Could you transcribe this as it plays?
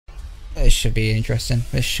This should be interesting.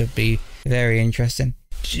 This should be very interesting.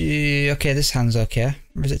 Okay, this hand's okay.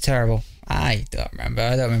 Or is it terrible? I don't remember.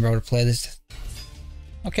 I don't remember how to play this.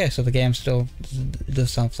 Okay, so the game still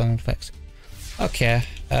does sound effects. Okay,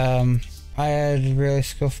 I had really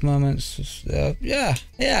scuffed moments. Yeah,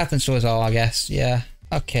 it happens to us all, I guess. Yeah.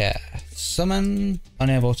 Okay, summon,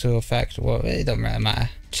 unable to affect. Well, it doesn't really matter.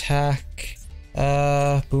 Attack.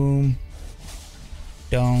 Boom.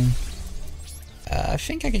 Down. I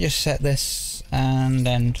think I can just set this and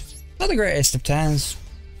then. Not the greatest of times.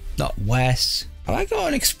 Not worse. Have I got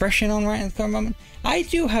an expression on right at the current moment? I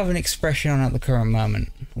do have an expression on at the current moment.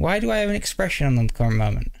 Why do I have an expression on at the current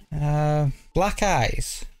moment? Black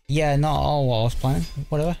eyes. Yeah, not all what I was playing.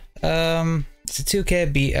 Whatever. It's a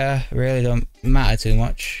 2K beta. Really don't matter too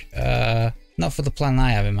much. Not for the plan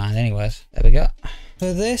I have in mind anyways. There we go.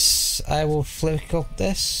 For this, I will flick up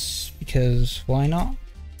this because why not?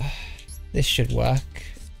 This should work.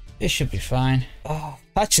 This should be fine. Oh,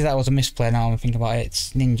 actually that was a misplay now I'm thinking about it.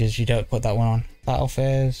 It's ninjas, you don't put that one on. Battle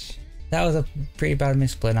phase. That was a pretty bad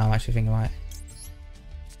misplay now I'm actually thinking about it.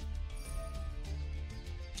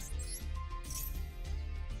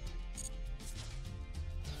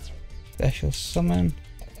 Special summon.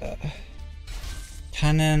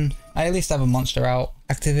 Cannon. I at least have a monster out.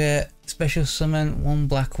 Activate. Special summon. 1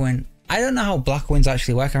 black win. I don't know how black wins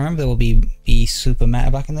actually work. I remember they will be super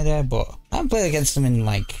meta back in the day, but I haven't played against them in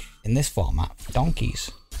this format.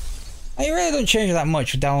 Donkeys. You really don't change that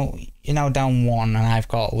much. You're now down 1 and I've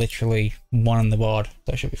got literally 1 on the board.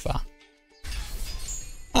 So it should be fine.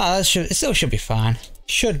 It still should be fine.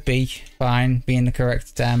 Should be fine being the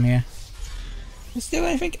correct term here. Does it do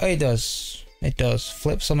anything? Oh, it does. It does.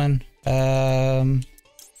 Flip summon.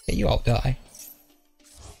 Get you out, don't I?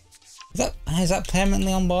 Is that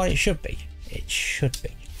permanently on board? It should be. It should be.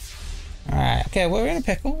 Alright, okay, we're in a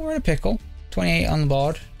pickle. We're in a pickle. 28 on the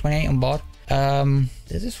board. 28 on board.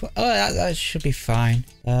 Is this what? Oh, that should be fine.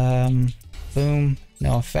 Boom.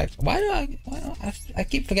 No effect. Why do I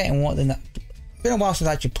keep forgetting what the. It's been a while since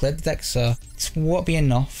I actually played the deck, so this won't be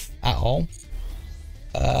enough at all.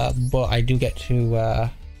 But I do get to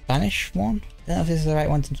banish one. I don't know if this is the right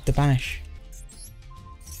one to banish.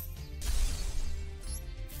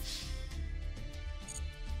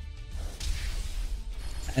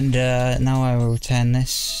 And now I will return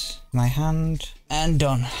this to my hand and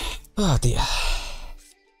done. Oh dear.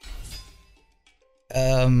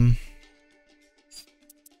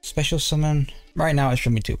 Special summon. Right now it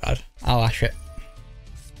shouldn't be too bad. I'll ash it.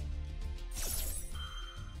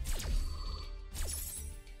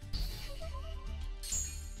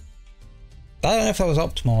 I don't know if that was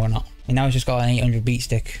optimal or not. And now it's just got an 800 beat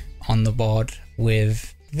stick on the board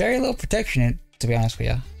with very little protection, to be honest with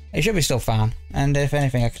you. It should be still fine. And if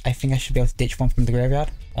anything, I think I should be able to ditch one from the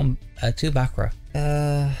graveyard on 2 back row.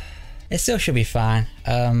 It still should be fine.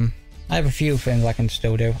 I have a few things I can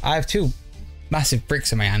still do. I have 2 massive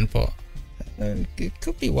bricks in my hand, but it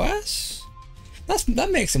could be worse.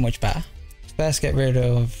 That makes it much better. First, get rid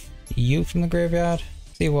of you from the graveyard.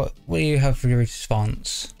 See what do you have for your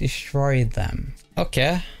response? Destroy them.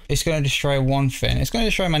 Okay, it's going to destroy one thing. It's going to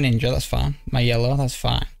destroy my ninja. That's fine. My yellow. That's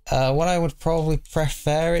fine. What I would probably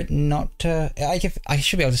prefer it not to. I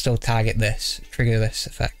should be able to still target this, trigger this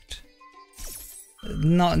effect.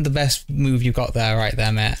 Not the best move you got there, right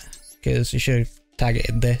there, mate. Because you should have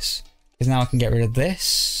targeted this. Because now I can get rid of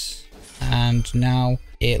this, and now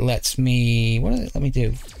it lets me. What does it let me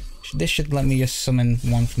do? This should let me just summon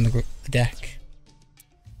one from the deck.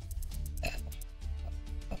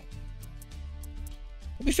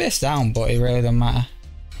 It'll be face down, but it really doesn't matter.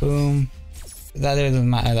 Boom. That really doesn't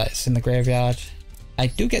matter that it's in the graveyard. I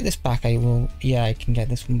do get this back. Yeah, I can get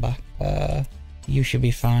this one back. You should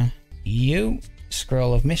be fine. You.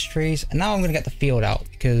 Scroll of Mysteries. And now I'm going to get the field out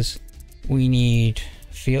because we need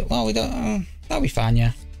field. Well, we don't. That'll be fine,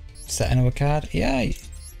 yeah. Set another card. Yeah.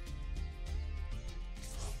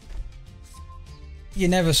 You're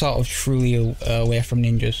never sort of truly away from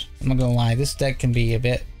ninjas. I'm not going to lie. This deck can be a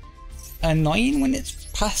bit annoying when it's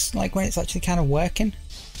past, like when it's actually kind of working.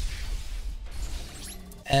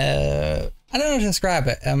 I don't know how to describe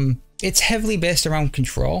it. It's heavily based around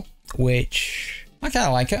control, which I kind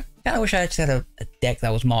of like it. I kind of wish I actually had a deck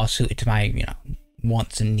that was more suited to my, you know,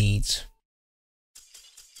 wants and needs.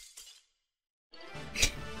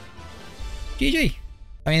 GG.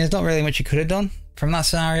 I mean, there's not really much you could have done from that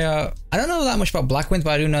scenario. I don't know that much about black wins,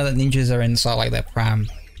 but I do know that ninjas are in sort of like their prime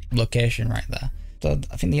location right there. So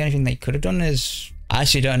I think the only thing they could have done is, I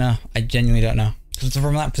actually don't know. I genuinely don't know. Because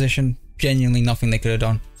from that position, genuinely nothing they could have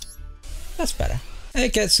done. That's better.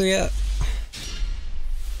 Okay, so yeah.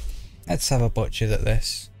 Let's have a butchers at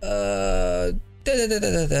this.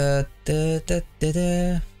 Let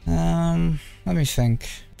me think.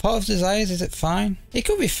 Pot of Desires, is it fine? It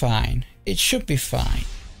could be fine. It should be fine.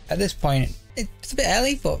 At this point, it's a bit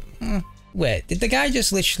early, but wait, did the guy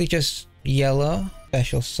just literally just yellow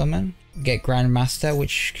special summon? Get Grandmaster,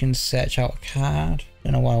 which can search out a card.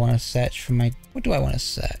 Don't know what I want to search for my. What do I want to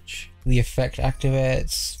search? The effect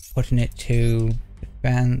activates, putting it to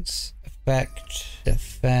defense, effect,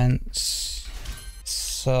 defense.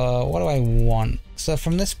 So what do I want? So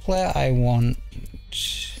from this player, I want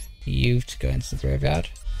you to go into the graveyard.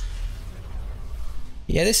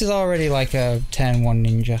 Yeah, this is already like a turn 1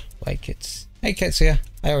 ninja. Like it's. Hey Ketsuya,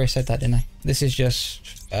 I already said that, didn't I? This is just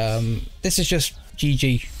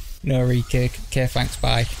GG. No re-K thanks,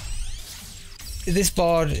 bye. This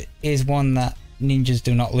board is one that ninjas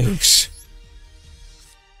do not lose.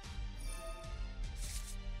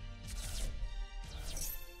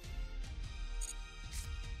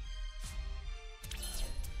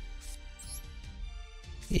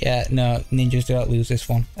 Yeah, no, ninjas do not lose this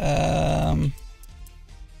one.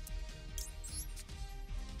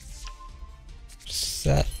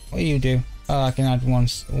 Set. What do you do? Oh, I can add one.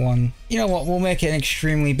 You know what? We'll make it an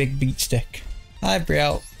extremely big beat stick. Hi,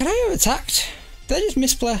 Brielle. Could I have attacked? Did I just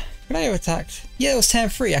misplay? Could I have attacked? Yeah, it was turn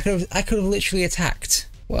 3. I could have literally attacked.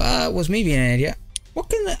 Well, it was me being an idiot. What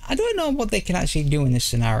can I don't know what they can actually do in this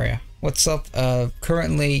scenario. What's up?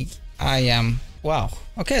 Currently I am. Wow.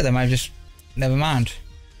 Okay, they might have just. Never mind.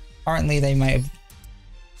 Apparently they might have.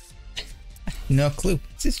 No clue.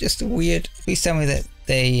 This is just a weird. Please tell me that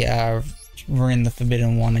they are running the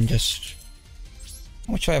forbidden one and just.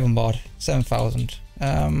 How much do I have on board? 7,000.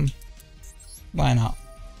 Why not?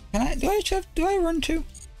 Can I? Do I actually have? Do I run 2?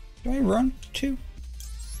 Do I run 2?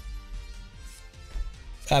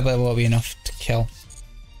 I bet it will be enough to kill.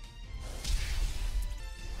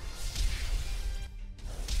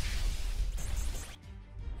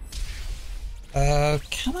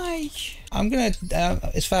 Can I? I'm gonna.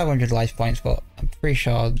 It's 500 life points, but I'm pretty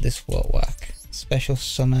sure this won't work. Special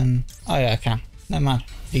summon. Oh yeah, I can. Never mind.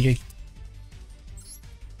 GG.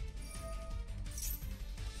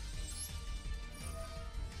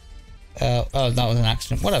 Oh, that was an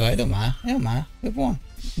accident. Whatever. It don't matter. It don't matter. We've won.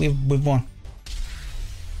 We've won.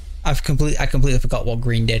 I completely forgot what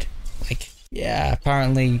green did. Like, yeah.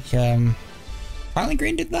 Apparently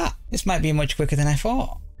green did that. This might be much quicker than I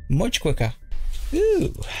thought. Much quicker.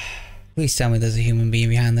 Ooh. Please tell me there's a human being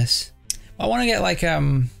behind this. I want to get like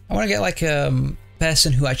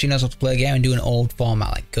person who actually knows how to play a game and do an old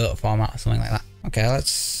format, like GOAT format or something like that. Okay,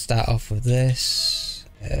 let's start off with this.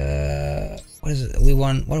 What is it we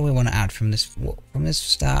want? What do we want to add from this? From this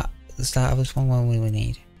start, the start of this one. What do we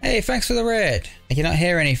need? Hey, thanks for the raid. I cannot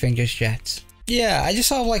hear anything just yet. Yeah, I just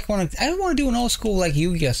sort of like I want to do an old school like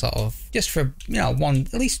YuGiOh sort of, just for one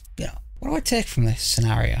at least. What do I take from this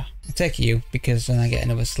scenario? I take you because then I get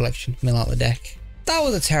another selection mill out the deck. That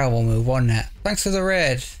was a terrible move, wasn't it? Thanks for the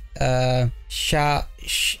raid. Shao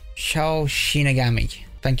Shinigami.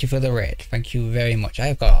 Thank you for the raid. Thank you very much.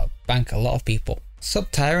 I've got to bank a lot of people.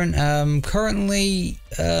 Sub Tyrant, currently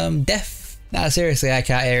deaf. Nah, seriously, I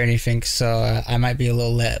can't hear anything, so I might be a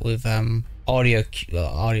little late with audio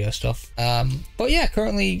stuff. But yeah,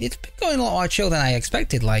 currently it's been going a lot more chill than I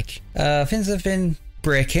expected. Like things have been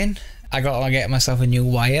breaking. I got to get myself a new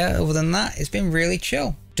wire. Other than that, it's been really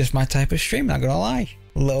chill. Just my type of stream, not gonna lie.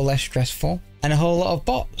 A little less stressful. And a whole lot of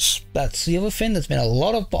bots. That's the other thing, there's been a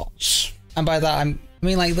lot of bots. And by that, I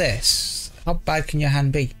mean like this. How bad can your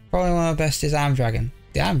hand be? Probably one of the best is Arm Dragon.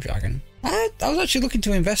 The Arm Dragon? I was actually looking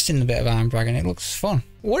to invest in a bit of Arm Dragon. It looks fun.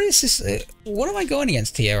 What is this? What am I going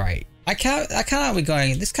against here, right? I can't be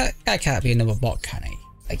going. This guy can't be another bot, can he?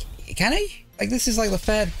 Like, can he? Like, this is like the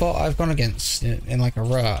third bot I've gone against in like a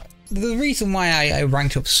row. The reason why I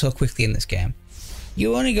ranked up so quickly in this game,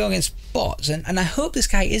 you only go against bots, and I hope this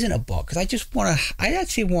guy isn't a bot, because I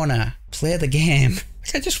actually want to play the game.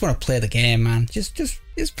 I just want to play the game, man. Just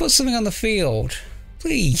put something on the field,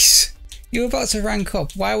 please. You're about to rank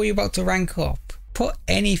up. Why were you about to rank up? Put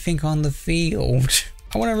anything on the field.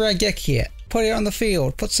 I want to Raigeki it. Put it on the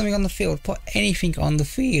field. Put something on the field. Put anything on the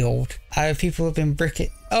field. People have been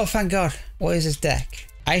bricking. Oh, thank God. What is this deck?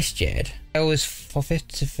 Ice Jade. I always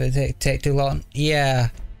forfeit if they take too long. Yeah.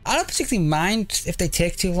 I don't particularly mind if they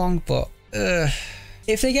take too long, but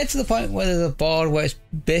if they get to the point where there's a board where it's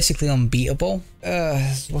basically unbeatable,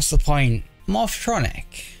 what's the point? Morthtronic.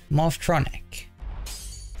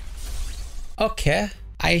 Okay.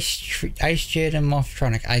 Ice Jade and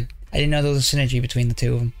Morthtronic. I didn't know there was a synergy between the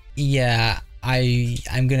two of them. Yeah,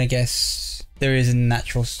 I'm gonna guess there is a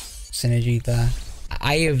natural synergy there.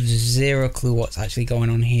 I have zero clue what's actually going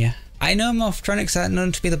on here. I know Morthtronics aren't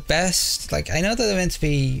known to be the best. Like, I know that they're meant to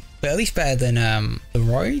be, but at least better than the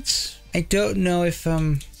Roids. I don't know if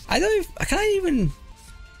I can't even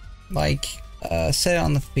like set it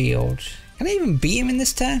on the field. Can I even beat him in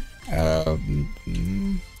this turn?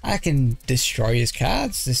 I can destroy his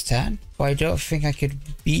cards this turn, but I don't think I could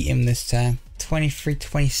beat him this turn. 23,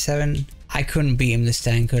 27. I couldn't beat him this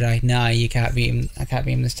turn, could I? No, you can't beat him. I can't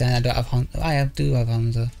beat him this turn. I don't have do have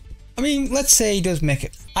Hanzo. I mean, let's say he does make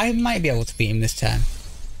it. I might be able to beat him this turn.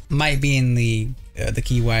 Might be in the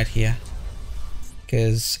keyword here,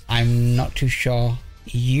 because I'm not too sure.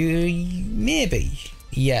 Maybe.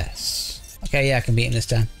 Yes. Okay, yeah, I can beat him this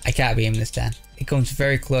turn. I can't beat him this turn. It comes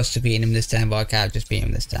very close to beating him this turn, but I can't just beat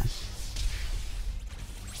him this turn.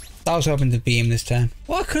 I was hoping to beat him this turn.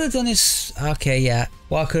 What I could have done is, okay, yeah.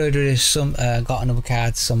 What I could have done is got another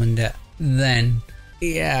card, summoned it. Then,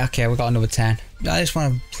 yeah, okay, we got another 10. I just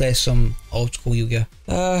want to play some old school YuGiOh.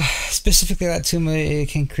 Specifically that Tumor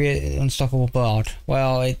can create an unstoppable board.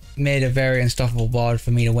 Well, it made a very unstoppable board for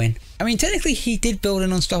me to win. I mean, technically he did build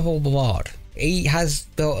an unstoppable board. He has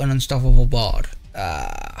built an unstoppable board.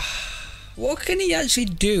 What can he actually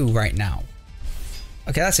do right now?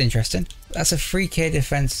 Okay, that's interesting. That's a 3k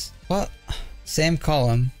defense. What? Same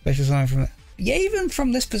column. Special summon from... Yeah, even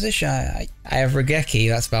from this position, I have Regeki,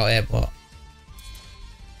 that's about it, but...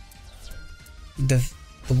 The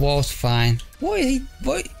wall's fine. What is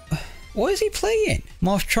he playing?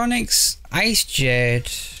 Morthtronics, Ice Jade,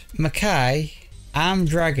 Makai, Arm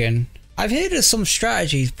Dragon. I've heard of some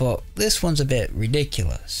strategies, but this one's a bit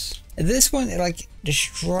ridiculous. This one, like,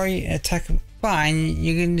 destroy, attack. Fine,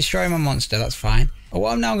 you can destroy my monster, that's fine. But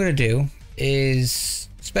what I'm now gonna do is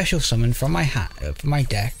special summon from my from my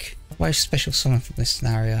deck. Why special summon from this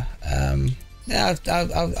scenario? Yeah,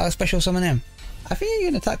 I'll special summon him. I think you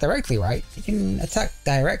can attack directly, right? You can attack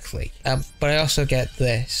directly. But I also get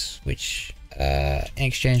this, which in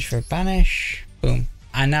exchange for a banish, boom.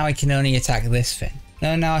 And now I can only attack this thing.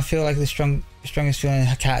 Now I feel like the strongest feeling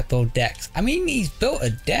I can't build decks. I mean, he's built a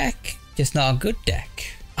deck, just not a good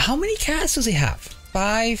deck. How many cards does he have?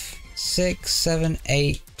 5, 6, 7,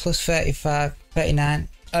 8, plus 35, 39.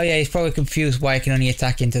 Oh yeah, he's probably confused why I can only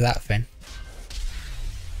attack into that thing.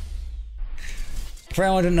 For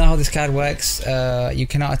anyone who doesn't know how this card works, you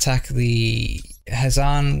cannot attack the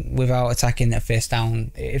Hazan without attacking a face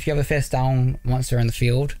down. If you have a face down monster in the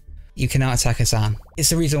field, you cannot attack Hazan. It's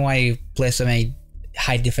the reason why you play so many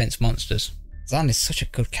high defense monsters. Hazan is such a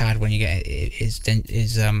good card when you get his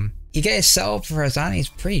you get his setup for Hazan. He's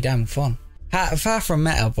pretty damn fun. Far from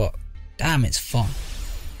meta, but damn, it's fun.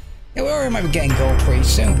 Yeah, we already might be getting gold pretty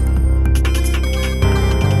soon.